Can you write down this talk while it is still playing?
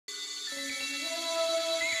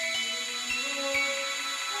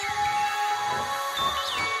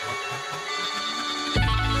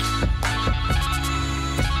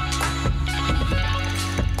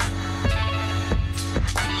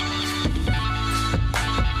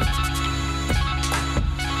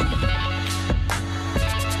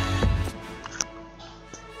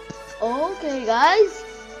guys,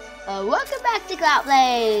 welcome back to Cloud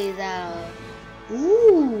Plays.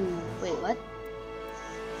 Wait, what?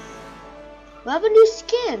 We have a new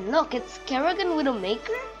skin. Look, it's Kerrigan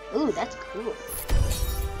Widowmaker. Ooh, that's cool.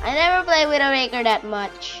 I never played Widowmaker that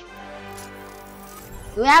much.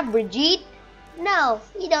 Do we have Brigitte? No,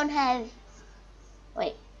 we don't have.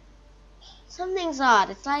 Wait, something's odd.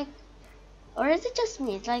 It's like, or is it just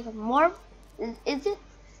me? It's like more. Is it?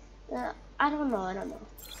 I don't know.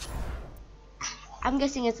 I'm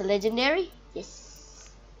guessing it's a legendary.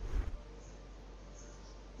 Yes.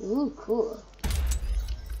 Ooh, cool.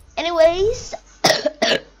 Anyways,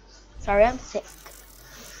 sorry, I'm sick.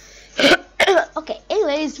 Okay.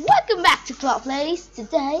 Anyways, welcome back to Cloud Plays.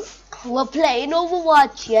 Today we're playing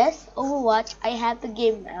Overwatch. Yes, Overwatch. I have the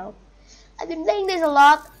game now. I've been playing this a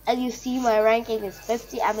lot, and you see my ranking is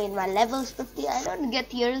 50. I mean, my level is 50. I don't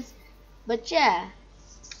get tiers, but yeah.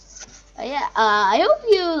 I hope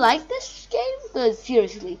you like this game, because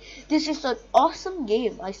seriously, this is an awesome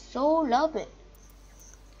game. I so love it.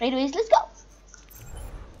 Anyways, let's go.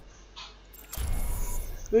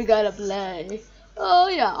 We gotta play. Oh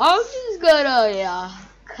yeah, I'm just gonna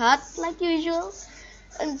cut like usual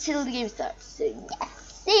until the game starts. So yeah,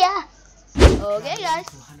 see ya. Okay guys,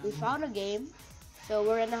 we found a game. So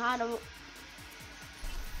we're in the Hana.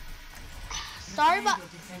 Sorry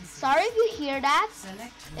if you hear that.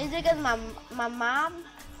 It's because my mom's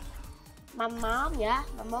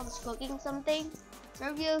cooking something. So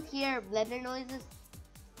if you hear blender noises,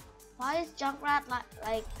 why is Junkrat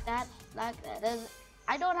like that?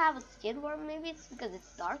 I don't have a skin war. Maybe it's because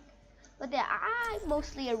it's dark. But yeah, I'm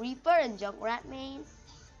mostly a Reaper and Junkrat main.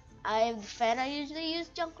 I'm the fan. I usually use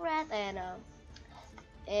Junkrat, and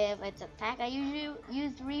if it's attack, I usually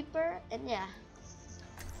use Reaper. And yeah.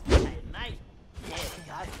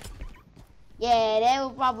 Yeah, they will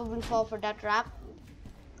probably fall for that trap.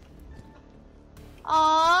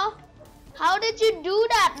 Oh, how did you do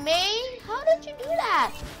that, man? How did you do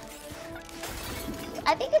that?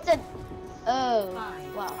 I think it's a. Oh,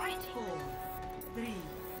 wow. 5, 4, 3,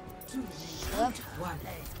 2, 1.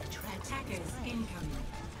 Attackers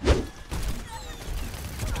incoming.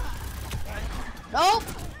 Nope.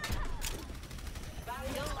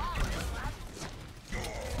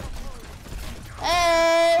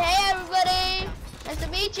 Hey everybody! Nice to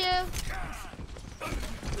meet you.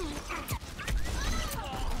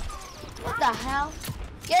 What the hell?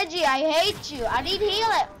 Genji, I hate you. I need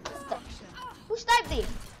healing. Who sniped me?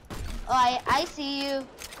 Oh, I see you.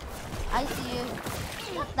 I see you.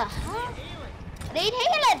 What the hell? I need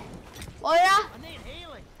healing. Moira.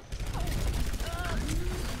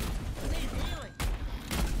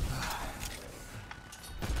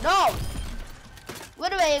 No.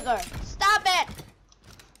 Widowmaker. Stop it!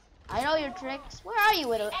 I know your tricks. Where are you,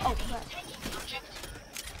 Widow? Oh, crap.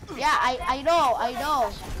 Yeah, I know.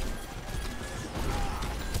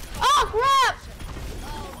 Oh, crap!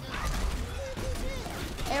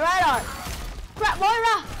 Hey, right on. Crap,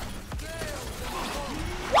 Moira!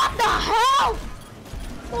 What the hell?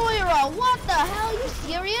 Moira, what the hell? You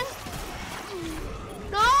serious?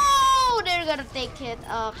 No! They're gonna take it.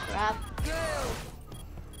 Oh, crap.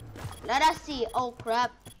 Let us see. Oh,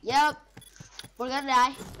 crap. Yep. We're gonna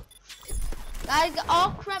die. Guys,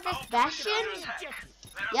 oh crap, this Bastion?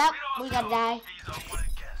 Yep, we're gonna die.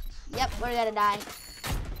 Yep, we're gonna die.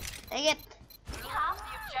 Dang it.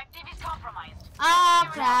 Oh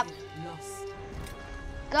crap.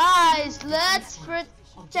 Guys, let's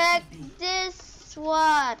protect this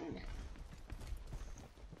one.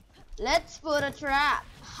 Let's put a trap.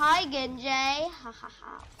 Hi, Genji. Ha ha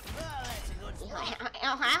ha.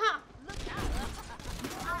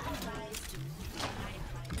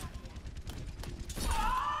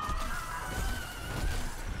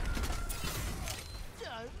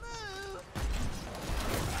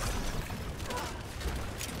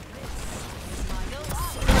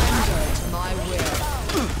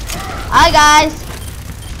 Hi guys.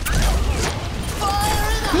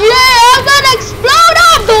 Yeah, I'm gonna explode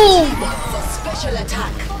on boom. Special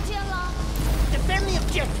attack. Defend the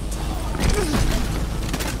objective.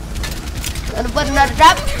 Gonna put another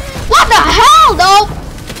trap. What the hell, though?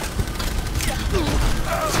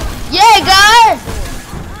 Yeah, guys.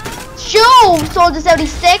 Shoom, Soldier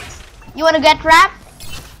 76. You wanna get trapped?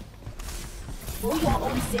 For your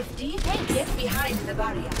own safety, get behind the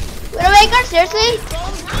barrier. Widowmaker, seriously?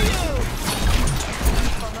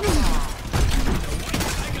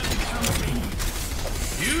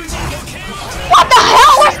 What the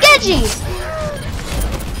hell? Where's Genji?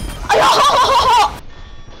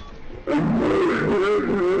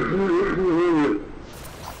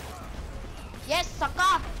 Yes,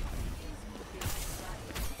 sucker.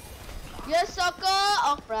 Yes, sucker.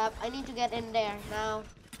 I need to get in there now.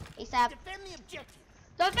 ASAP. Defend the objective.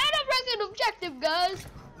 Defend the freaking objective, guys.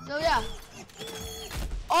 So yeah.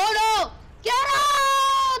 Oh no! Get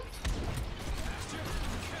out!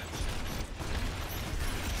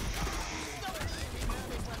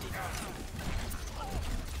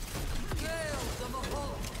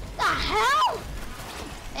 The hell?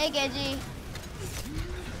 Hey, Genji.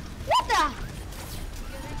 What the?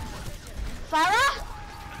 Farah?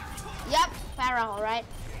 Yep, Farah, alright.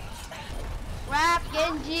 Grab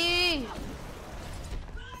Genji.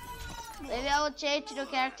 Maybe I will change to the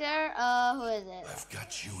character. Who is it? I've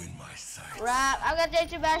got you in my sight. Grab. I'm gonna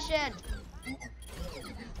change to Bastion.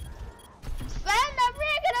 Defend the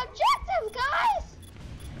freaking objective, guys!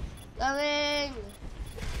 Coming.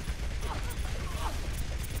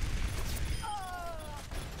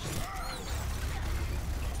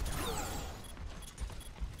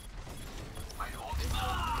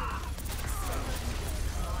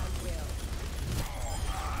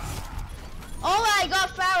 Oh my god,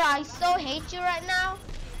 Farah, I so hate you right now.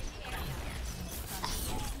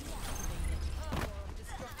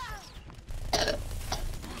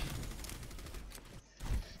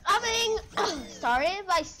 Sorry if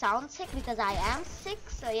I sound sick because I am sick.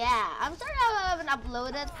 So yeah, I'm sorry I haven't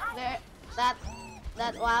uploaded that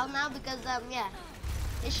while now because yeah,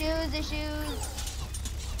 issues.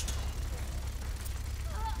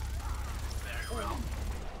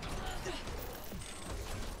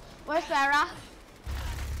 Where's Farah?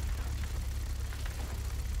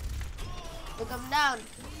 To come down.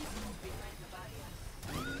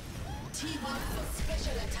 Team up for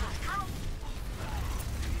special attack.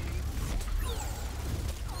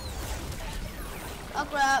 Oh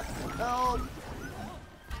crap! No.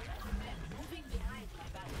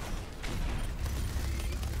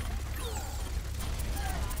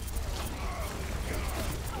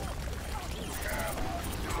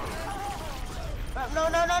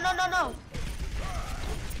 No.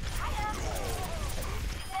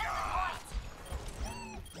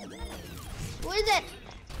 Who is it?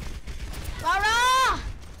 Farah!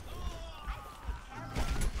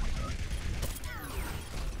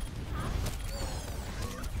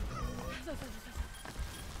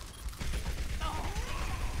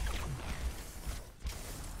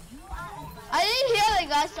 I didn't hear it,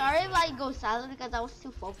 guys. Sorry if I go silent because I was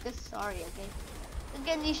too focused. Sorry, okay?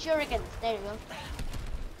 Again, these shurikens. There you go.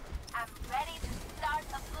 I'm ready to start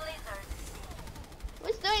a blizzard.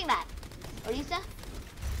 Who's doing that? Orisa?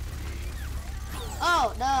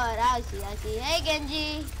 Oh, no, I see. Hey,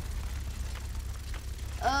 Genji.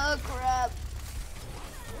 Oh, crap.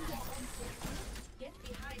 Get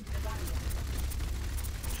behind the barrier.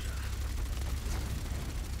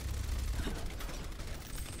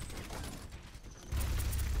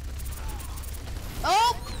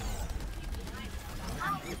 Oh!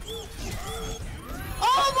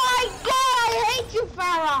 Oh my god, I hate you,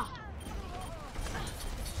 Farah!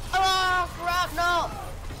 Oh, crap, no.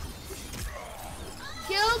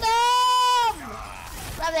 Kill them!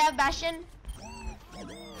 Grab that Bastion.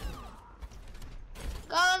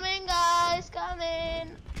 Coming, guys,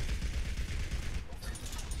 coming.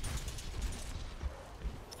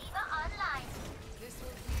 Diva online.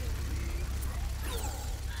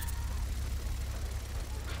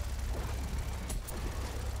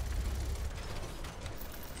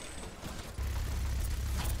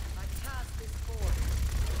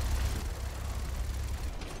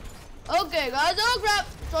 Okay, guys, oh crap!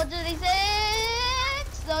 26!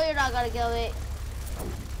 No, you're not gonna kill me. I've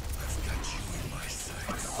got you in my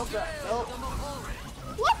sights. Oh crap, nope.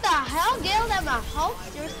 What the hell? Gale them a halt?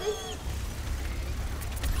 Seriously?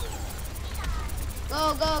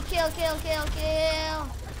 Go, kill.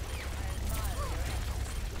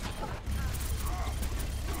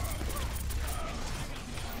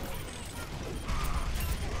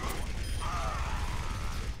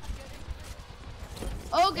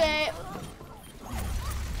 Okay.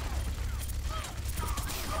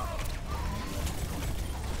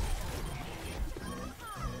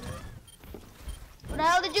 Where the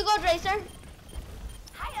hell did you go, Tracer?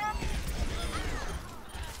 Hiya.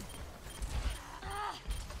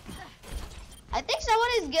 I think someone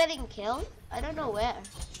is getting killed. I don't know where.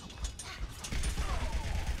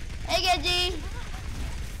 Hey, Genji.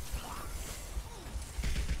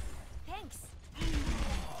 Thanks.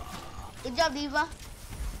 Good job, Diva.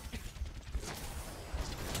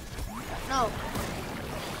 No.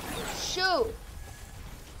 Shoot.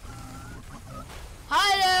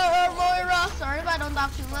 Hi there, Moira. Sorry if I don't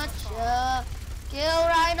talk too much. Kill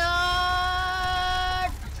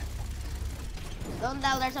Reinhardt. Don't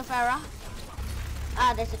tell there's a Farah.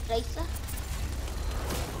 Ah, there's a Tracer.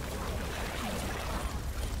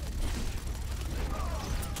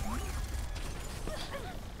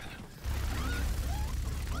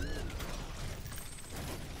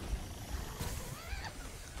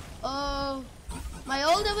 Oh, my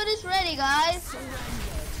ultimate is ready, guys.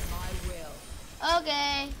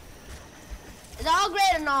 Okay. It's all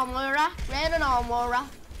great and all, Moira. Great and all, Moira.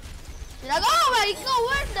 She's like, oh my god,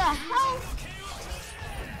 where the hell?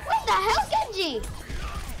 What the hell, Genji?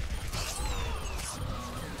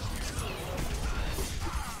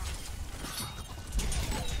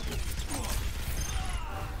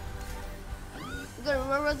 You gonna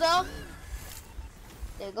remember myself?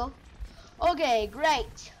 There you go. Okay,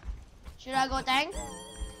 great. Should I go tank?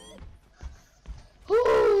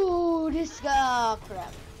 Ooh, this guy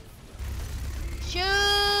crap. Shoot!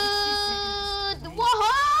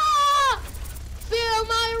 Whoa! Feel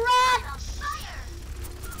my rats!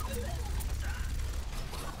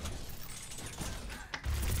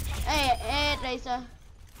 Hey, Tracer.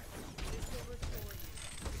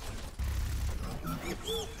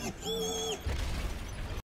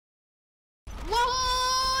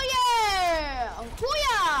 Whoa! Yeah!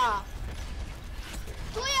 Hooyah!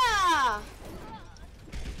 Hooyah!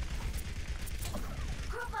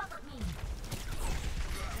 Group up with me.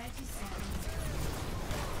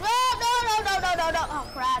 No. Oh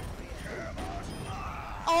crap.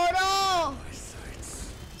 Oh no.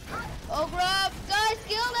 Oh crap. Guys,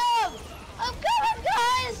 kill them. I'm coming,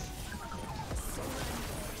 guys.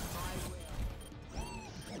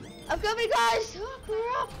 I'm coming, guys. Oh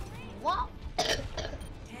crap. What? 10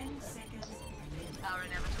 seconds. Our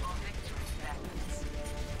inevitable victory seconds.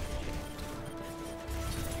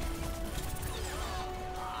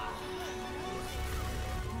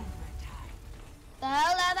 The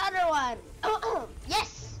hell that other one?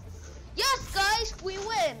 Yes! Yes, guys, we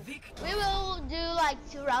win! We will do like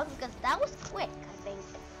 2 rounds because that was quick, I think.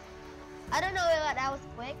 I don't know if that was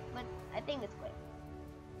quick, but I think it's quick.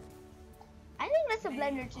 I think that's a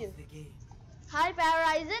blender too. Hi,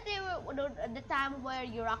 Farah, is it the time where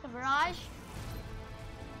you rock a barrage?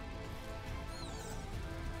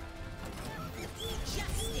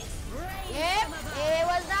 Yep, it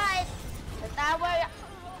was nice. The time where...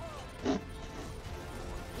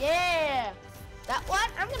 Yeah, that one,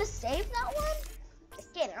 I'm gonna save that one.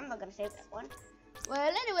 Just kidding, I'm not gonna save that one. Well,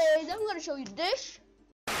 anyways, I'm gonna show you this.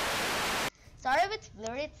 Sorry if it's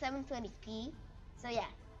blurry, it's 720p. So yeah,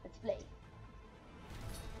 let's play.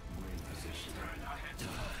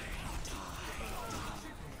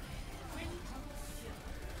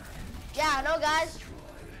 Yeah, no guys,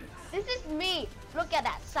 this is me. Look at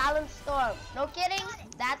that, Silent Storm. No kidding,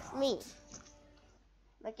 that's me.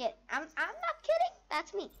 Look at, I'm not kidding,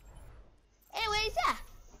 that's me. Anyways, yeah.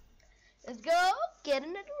 Let's go get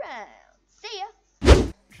another round. See ya.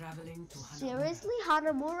 Traveling to Seriously,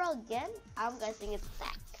 Hanamura again? I'm guessing it's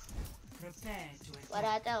Zack. Prepare to attack. What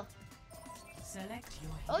I tell? Select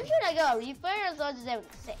your Oh, hero. should I go Reaper or Soldier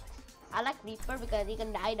 76? I like Reaper because he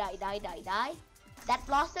can die. That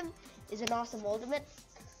Blossom is an awesome ultimate.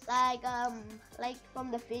 Like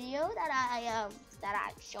from the video that I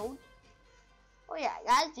showed. Oh yeah,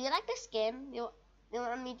 guys, do you like the skin? You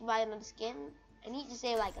want me to buy another skin? I need to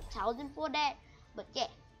save like 1,000 for that. But yeah,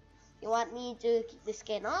 you want me to keep the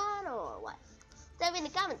skin on or what? Tell me in the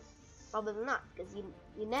comments. Probably not, because you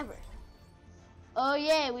never. Oh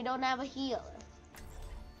yeah, we don't have a heal.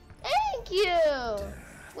 Thank you.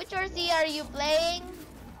 Which RC are you playing?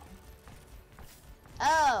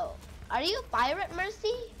 Oh, are you Pirate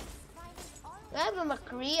Mercy? We have a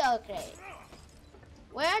McCree. Okay.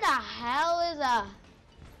 Where the hell is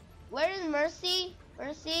where is Mercy?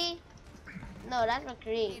 Mercy? No, that's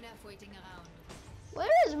McCree. Enough waiting around. Where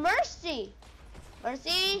is Mercy?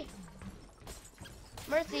 Mercy?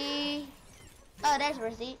 Mercy? Oh, there's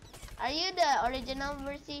Mercy. Are you the original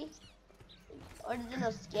Mercy?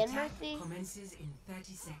 Original skin Mercy? Commences in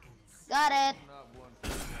 30 seconds. Got it.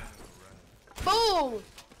 Boom!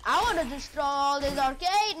 I want to destroy all this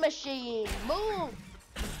arcade machine. Boom!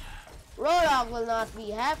 Rodok will not be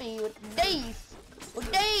happy with this.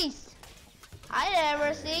 With this. Hi there,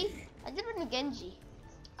 Mercy. I did run Genji.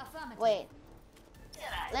 Affirmative. Wait.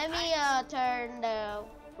 Let me turn the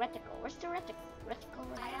reticle. Where's the reticle?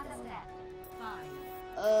 I understand. 5,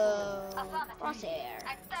 Crosshair.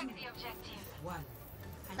 Attack the objective. 1.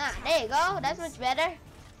 Ah, there you go. That's much better. Do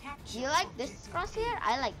Capture you like this crosshair?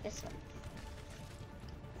 I like this one.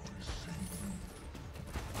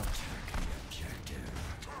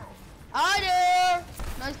 Hi there.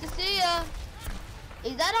 Nice to see ya.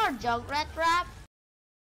 Is that our Junkrat trap?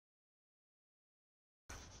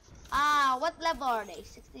 Ah, what level are they?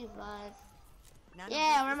 65.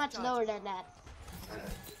 Yeah, we're much lower than that.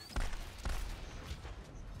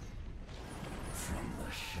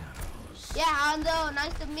 Yeah, Hanzo,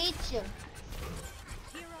 nice to meet you.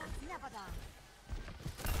 Heroes never die.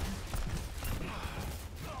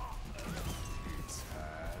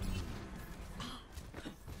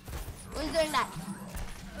 Who's doing that?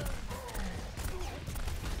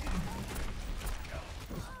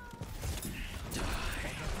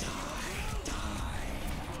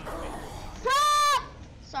 Crap!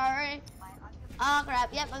 Sorry. Oh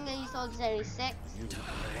crap, yep, I'm gonna use Soldier 6.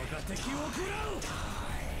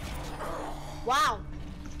 Wow.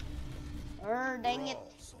 Dang it.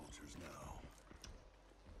 Soldiers now.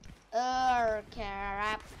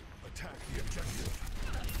 Crap. Attack the objective.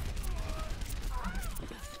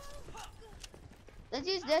 Let's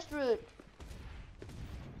use this route.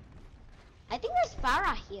 I think there's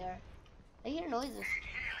Farah here. I hear noises.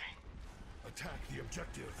 Attack the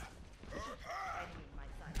objective. This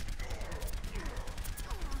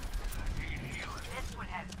would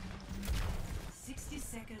help. 60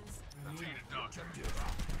 seconds remaining. Objective.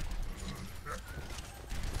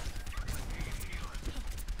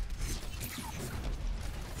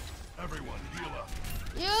 Everyone, heal up.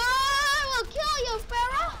 Yeah, I will kill you,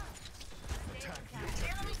 Farah. Attack the objective.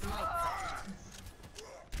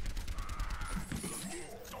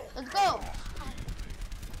 Let's go.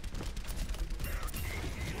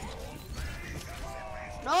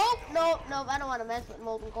 Nope, nope, nope. I don't want to mess with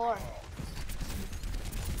molten core.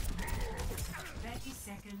 30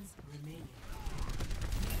 seconds remaining.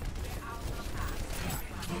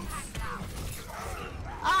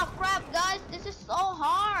 Oh crap, guys, this is so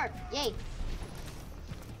hard. Yay.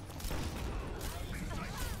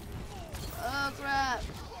 Oh crap.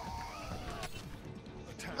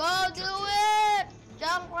 Go do it.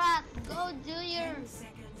 Junkrat, go do your. 10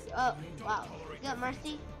 seconds. Oh wow. You got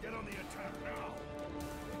mercy. Get on the attack now.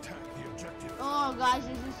 Attack the objective. Oh guys,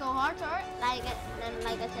 this is so hard, sorry. Like I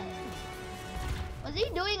said. Was he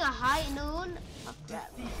doing a high noon? Oh,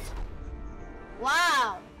 crap.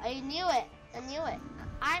 Wow, I knew it. I knew it.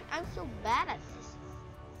 I'm so bad at this.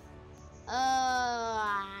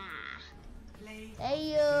 Play.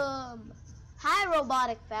 Hey, hi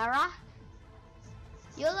robotic Farah.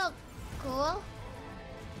 You look cool.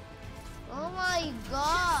 Oh my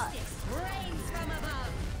god. Rains from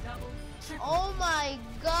above. Double, triple. Oh my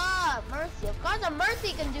god. Mercy. Of course a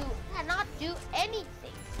Mercy cannot do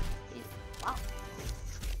anything. Wow.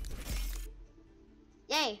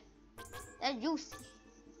 Yay. That's juicy.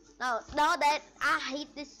 Now that I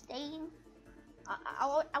hate this stain,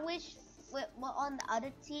 I wish we were on the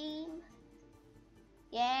other team.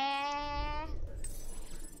 Yeah.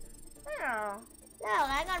 Oh, look,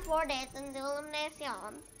 I got 4 days in the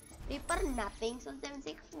elimination. People nothing, so 7,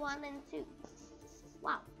 6, 1, and 2.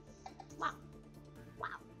 Wow. Wow.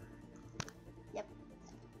 Wow. Yep.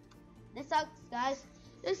 This sucks, guys.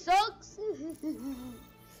 This sucks.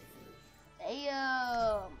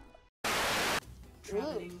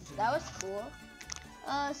 Ooh, that was cool.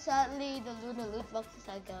 Sadly, the Luna loot boxes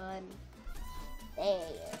are gone.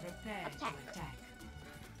 There. Prepare to Attack. attack.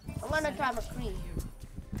 I'm gonna try McCree.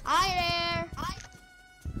 Hi there. Hi.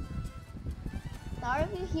 Sorry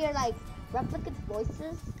if you hear like replicant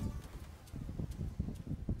voices.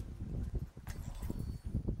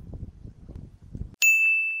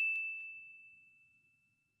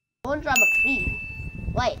 I won't try McCree.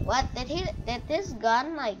 Wait, what? Did his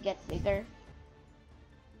gun like get bigger?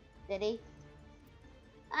 Did he?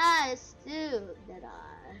 It's too, did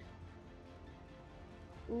I?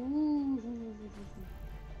 Ooh.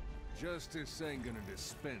 Justice ain't gonna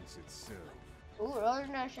dispense itself. Ooh, roller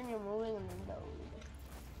nation, you're moving in the node.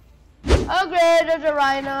 Oh great, there's a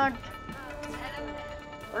Reinhardt.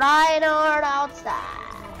 Reinhardt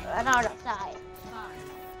outside. Reinhardt outside. 5,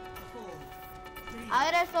 4, 3, I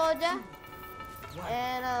got a soldier.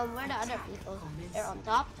 And where are the other people? They're on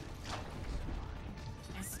top.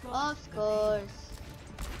 escort Of course.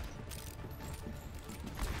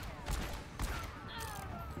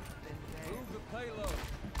 Move the payload.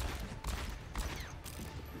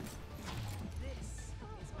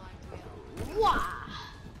 Wow.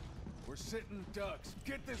 We're sitting ducks.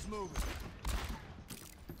 Get this moving.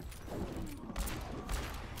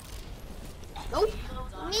 Nope.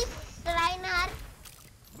 Miss Reinhardt.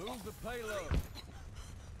 Move the payload.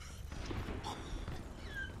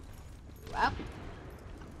 Up.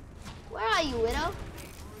 Where are you, Widow?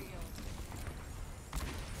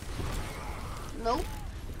 Nope.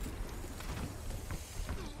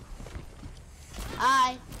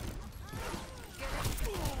 Hi.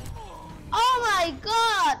 Oh my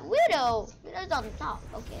god! Widow! Widow's on top.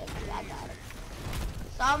 Okay, I got it.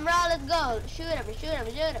 Sombra, let's go. Shoot him, shoot him,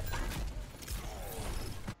 shoot him.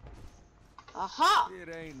 Aha! It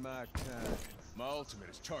ain't my time. My ultimate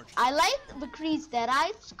is charged. I like the crease that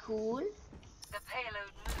it's cool. The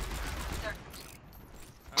payload moves with certainty.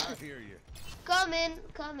 I hear you. Coming,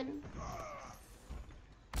 coming.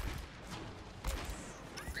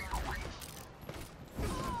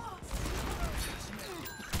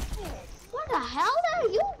 hell are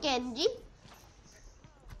you, Genji?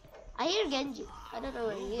 I hear Genji. I don't know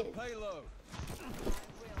where he is. Payload.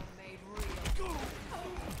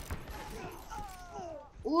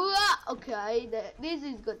 Ooh, okay, this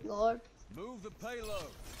is good, Lord. Move the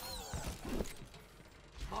payload.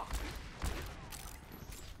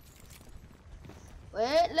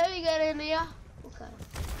 Wait, let me get in here. Okay.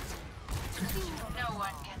 No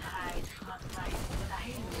one can hide from my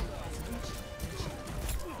light.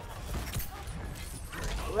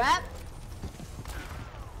 Wrap.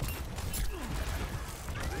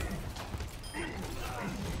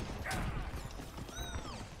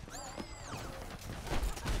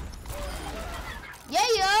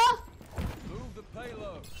 Yeah. Move the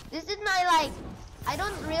payload. This is my like. I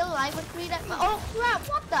don't really like McCree that much. Oh crap!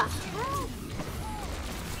 What the hell?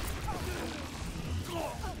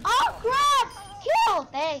 Oh crap! Kill!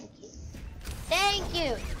 Thank you. Thank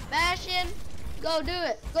you. Bastion, go do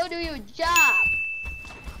it. Go do your job.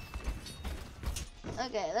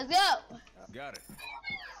 Okay, let's go. Got it.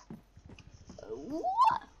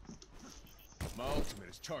 What? My ultimate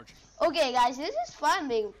is charging. Okay, guys, this is fun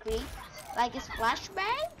being McCree. Like his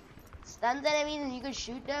flashbang, stuns enemies, and you can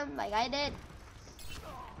shoot them like I did.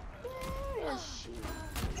 Where is she?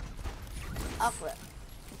 Oh crap.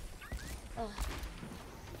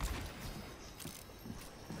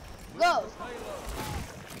 Go.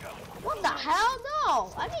 What the hell?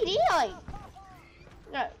 No, I need healing.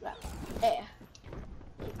 There. There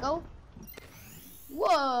you go.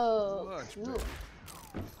 Whoa. Much Ooh. better.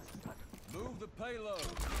 Move the payload.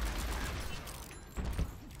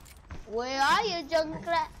 Where are you,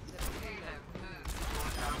 Junkrat?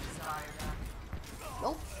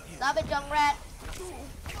 Nope. Stop it, Junkrat.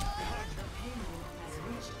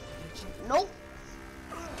 Nope.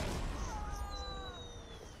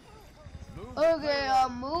 Move the Okay,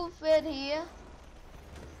 payload. move it here.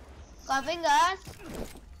 Coming, guys.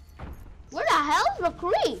 Where the hell is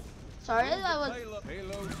McCree? Sorry, Move that the was. payload.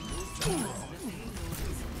 Payload. Move to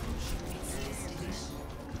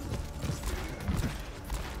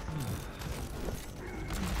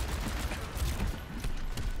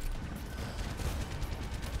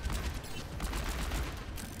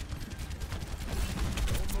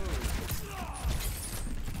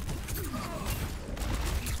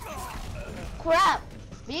Crap.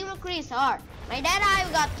 Being McCree is hard. My dad and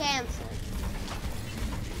I got cancer.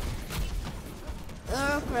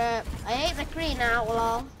 Oh crap. I hate McCree now,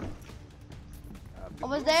 lol.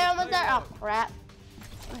 Almost there. Oh crap.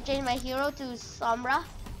 I'm changing my hero to Sombra.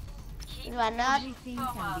 Why not? Everything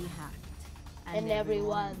can be hacked. And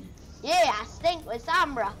everyone. Yeah, I stink with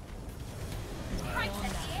Sombra.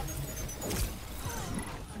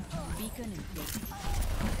 Beacon in place.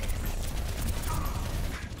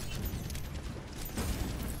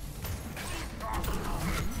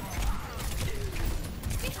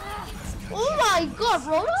 Oh my god,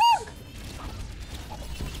 Roadhog!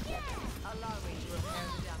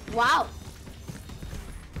 Wow.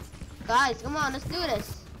 Guys, come on, let's do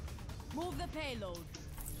this. Move the payload.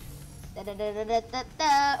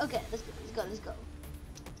 Okay, let's go.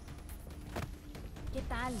 ¿Qué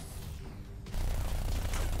tal?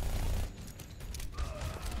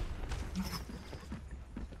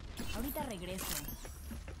 Ahorita regreso.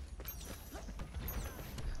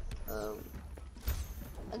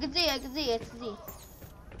 I can see.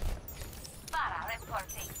 Para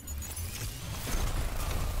reporting.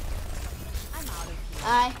 I'm out of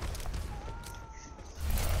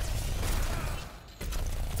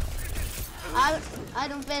here. I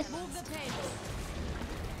don't miss. Move the payload.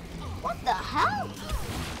 What the hell?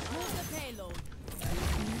 Move the payload.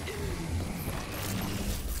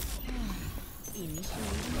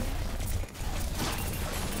 Initiating.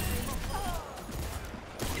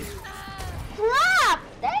 Crap!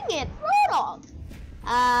 Dang it, Roadhog!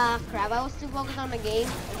 Crap, I was too focused on the game.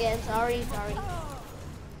 Again, sorry.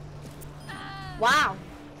 Wow.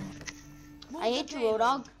 Move I the hate you, payload.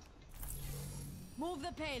 Roadhog. Move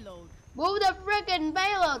the payload. Move the freaking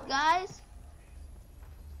payload, guys.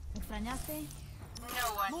 ¿Me extrañaste?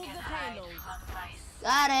 No one Move can the hide payload. from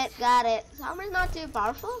my Got it. Summer's not too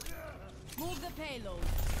powerful. Move the payload.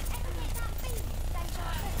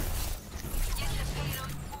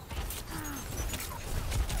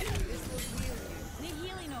 Need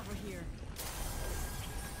healing over here.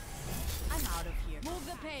 I'm out of here. Move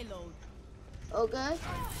the payload. Okay.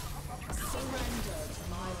 Surrender to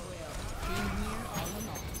my will. Been here all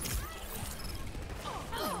along.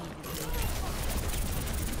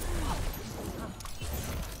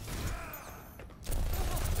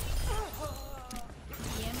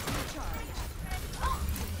 EMP charge.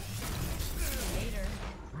 Later.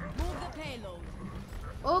 Move the payload.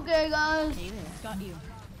 Okay, guys. Hey there. Got you.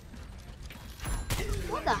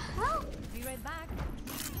 What the hell? Be right back.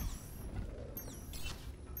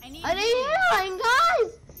 I need I need healing,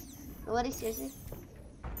 guys! Nobody seriously?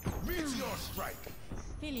 Meteor strike.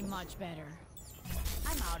 feeling much better.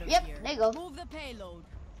 I'm out of Yep, here. there you go. Move the payload.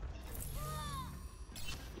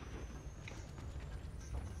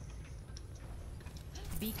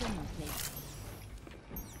 Beacon in place.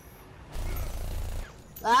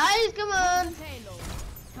 Guys, come on! Payload.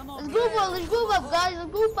 Come on. Let's group up, guys,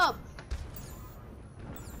 let's group up!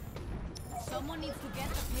 Someone needs to get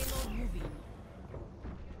the payload moving.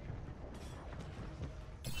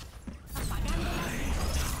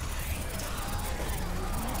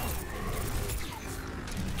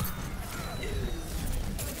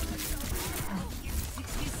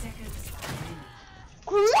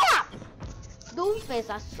 Crap! Doomface,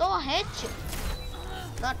 I saw a headshot.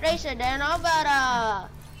 Not Tracer then, how about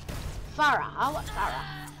Farah? How about Farah?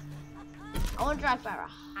 I want to try Farah.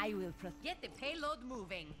 I will get the payload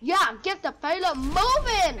moving. Yeah, get the payload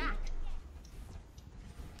moving!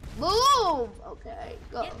 Boom! Okay,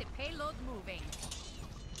 go. Get the payload moving.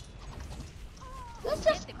 Let's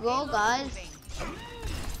just go, guys.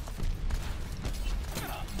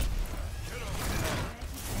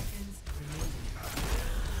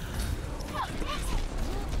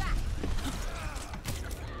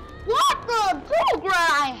 What the program?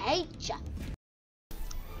 I hate ya.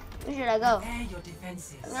 Where should I go? Prepare your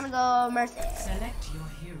defenses. I'm gonna go Mercy. Select your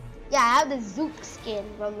hero. Yeah, I have the Zook skin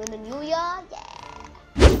from the new year.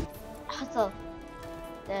 Yeah. Hustle.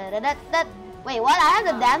 Da-da-da-da. Wait, what? I have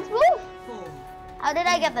the dance move? 4, How did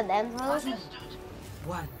I get the dance move?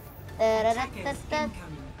 1. Da-da-da-da-da. Attackers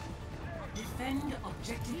incoming. Defend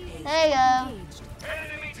objective A. There you go.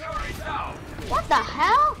 Enemy turret down. What the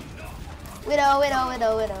hell? Widow, widow,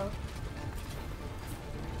 widow, widow.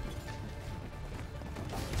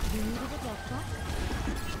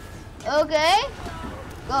 Okay.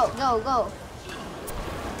 Go, go, go.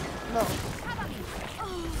 No.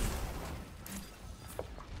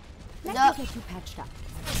 Let No. me get you patched up.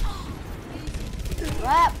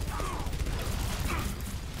 Rap.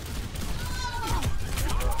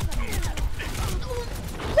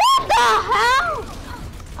 What the hell?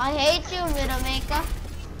 I hate you, Widowmaker.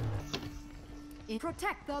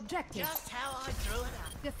 Protect the objective. Just how I drew it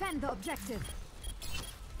up. Defend the objective.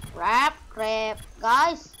 Crap, crap.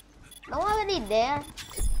 Guys, don't have any there.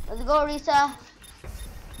 Let's go, Risa.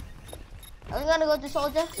 I'm gonna go to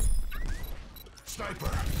soldier.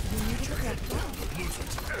 Sniper.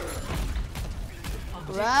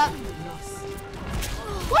 Crap.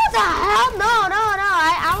 What the hell? No, no, no.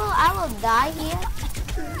 I will die here.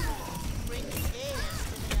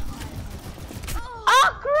 Oh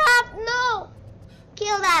crap, no.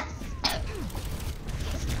 Kill that.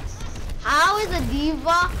 How is a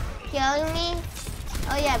diva killing me?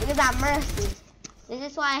 Oh yeah, because I'm Mercy.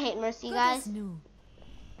 This is why I hate Mercy, guys. New.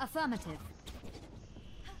 Affirmative.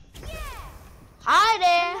 Hi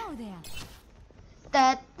there. Hello there.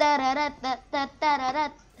 Da, da, da, da, da, da, da, da, da.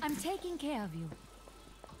 I'm taking care of you.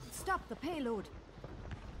 Stop the payload.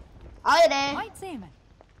 Hi there. Right, Simon.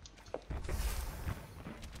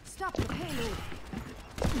 Stop the payload.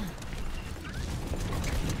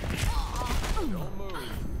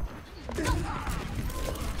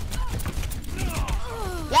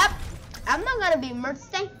 Yep. I'm not gonna be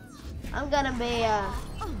Mercy. I'm gonna be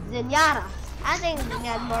Zenyatta. I think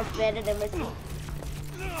Zenyatta's more better than Mercy.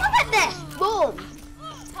 Look at this. Boom.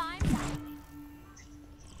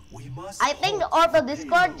 We must. I think the orb of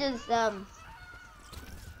Discord just Alert.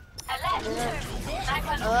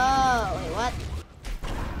 Sniper Oh, wait, what?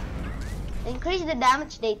 Increase the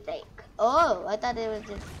damage they take. Oh, I thought it was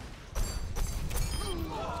just.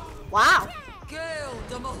 Wow.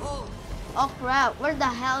 Oh crap, where the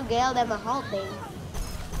hell Gale them a whole thing?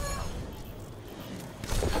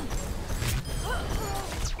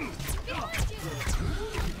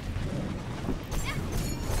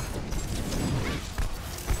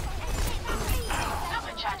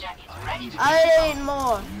 supercharger is ready to I need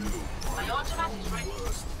more. My ultimate is ready.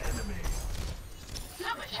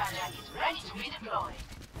 Supercharger is ready to be deployed.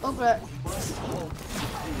 Oh crap.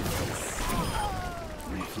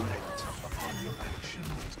 Reflect upon your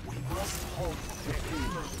actions. We must halt the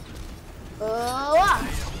evil. Wow.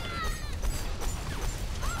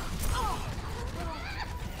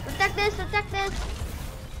 Protect this, protect this.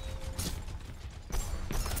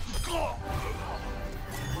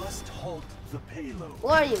 We must halt the payload.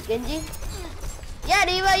 Where are you, Genji? Yeah,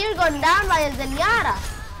 Diva, you're going down by a Zenyatta.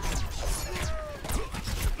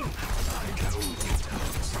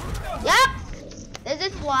 Yep. This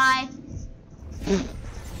is why.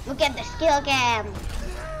 Look at the skill cam.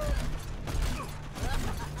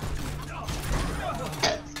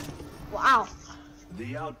 Wow.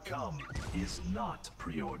 The outcome is not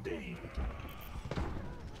preordained.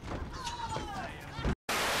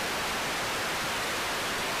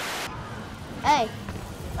 Hey,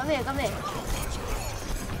 come here, come here.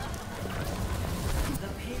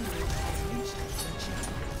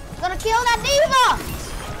 Gonna kill that diva!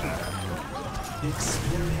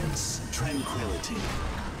 Experience tranquility.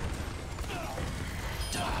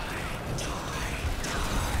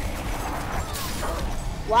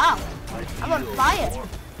 Wow, I'm on fire.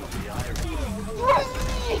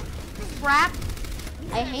 Crap.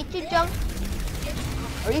 I hate you, Junk.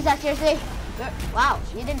 Orisa, seriously. Wow,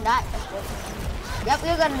 you didn't die. That's good. Yep,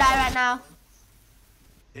 you're gonna die right now.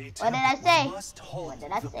 What did I say? What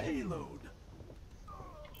did I say?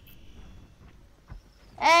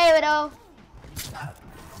 Hey, Widow.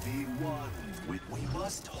 Be one with we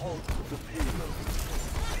must halt the payload.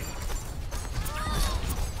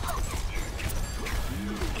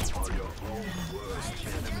 You are your own worst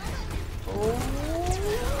enemy. Oh.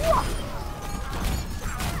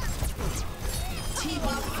 Team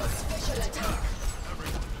up for special attack.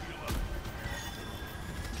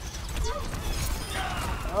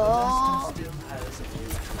 Oh.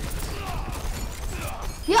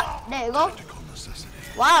 Yeah, there you go.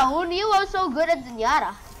 Wow, who knew I was so good at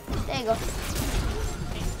Zenyatta? There you go.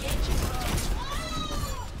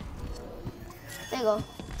 There you go.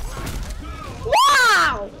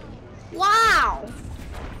 Wow! Wow!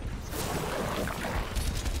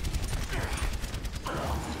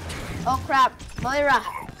 Oh crap, Moira.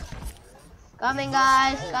 Coming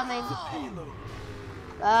guys, coming.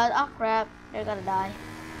 Oh crap, they're gonna die.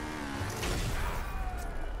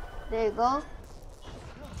 There you go.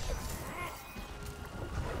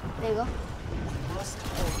 There you go.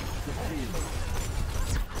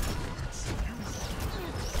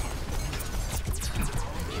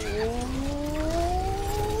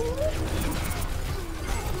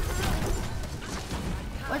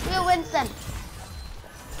 Where's your Winston?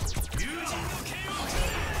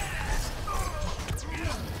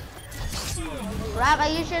 Crap,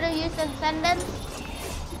 you should have used Ascendant.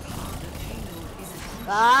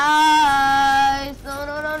 Guys, no,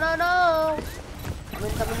 no, no, no, no. Come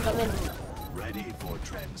in, come in, come in. Ready for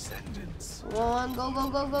transcendence. One, go, go,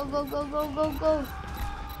 go, go, go, go, go, go, go.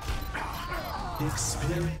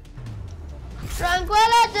 Experience.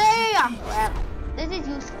 Tranquility! Oh, crap. This is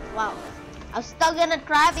useless. Wow. I'm stuck in a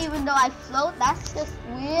trap even though I float. That's just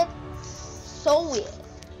weird. So weird.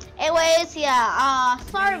 Anyways, yeah,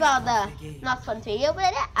 sorry about the not fun video,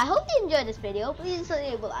 but yeah, I hope you enjoyed this video. Please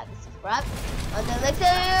leave a like and subscribe. Until next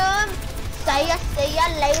time, see ya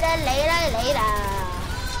later.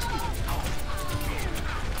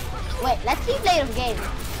 Wait, let's see play of game.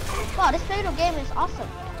 Wow, this play of game is awesome.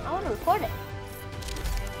 I want to record it.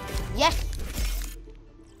 Yes.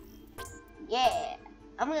 Yeah.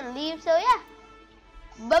 I'm gonna leave, so yeah.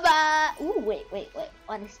 Bye-bye. Ooh, wait.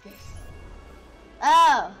 What is this?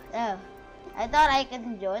 Oh, no. I thought I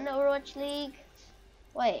could join the Overwatch League.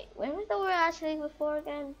 Wait, where was the Overwatch League before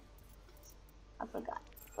again? I forgot.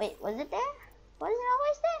 Wait, was it there? Was it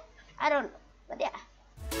always there? I don't know, but yeah.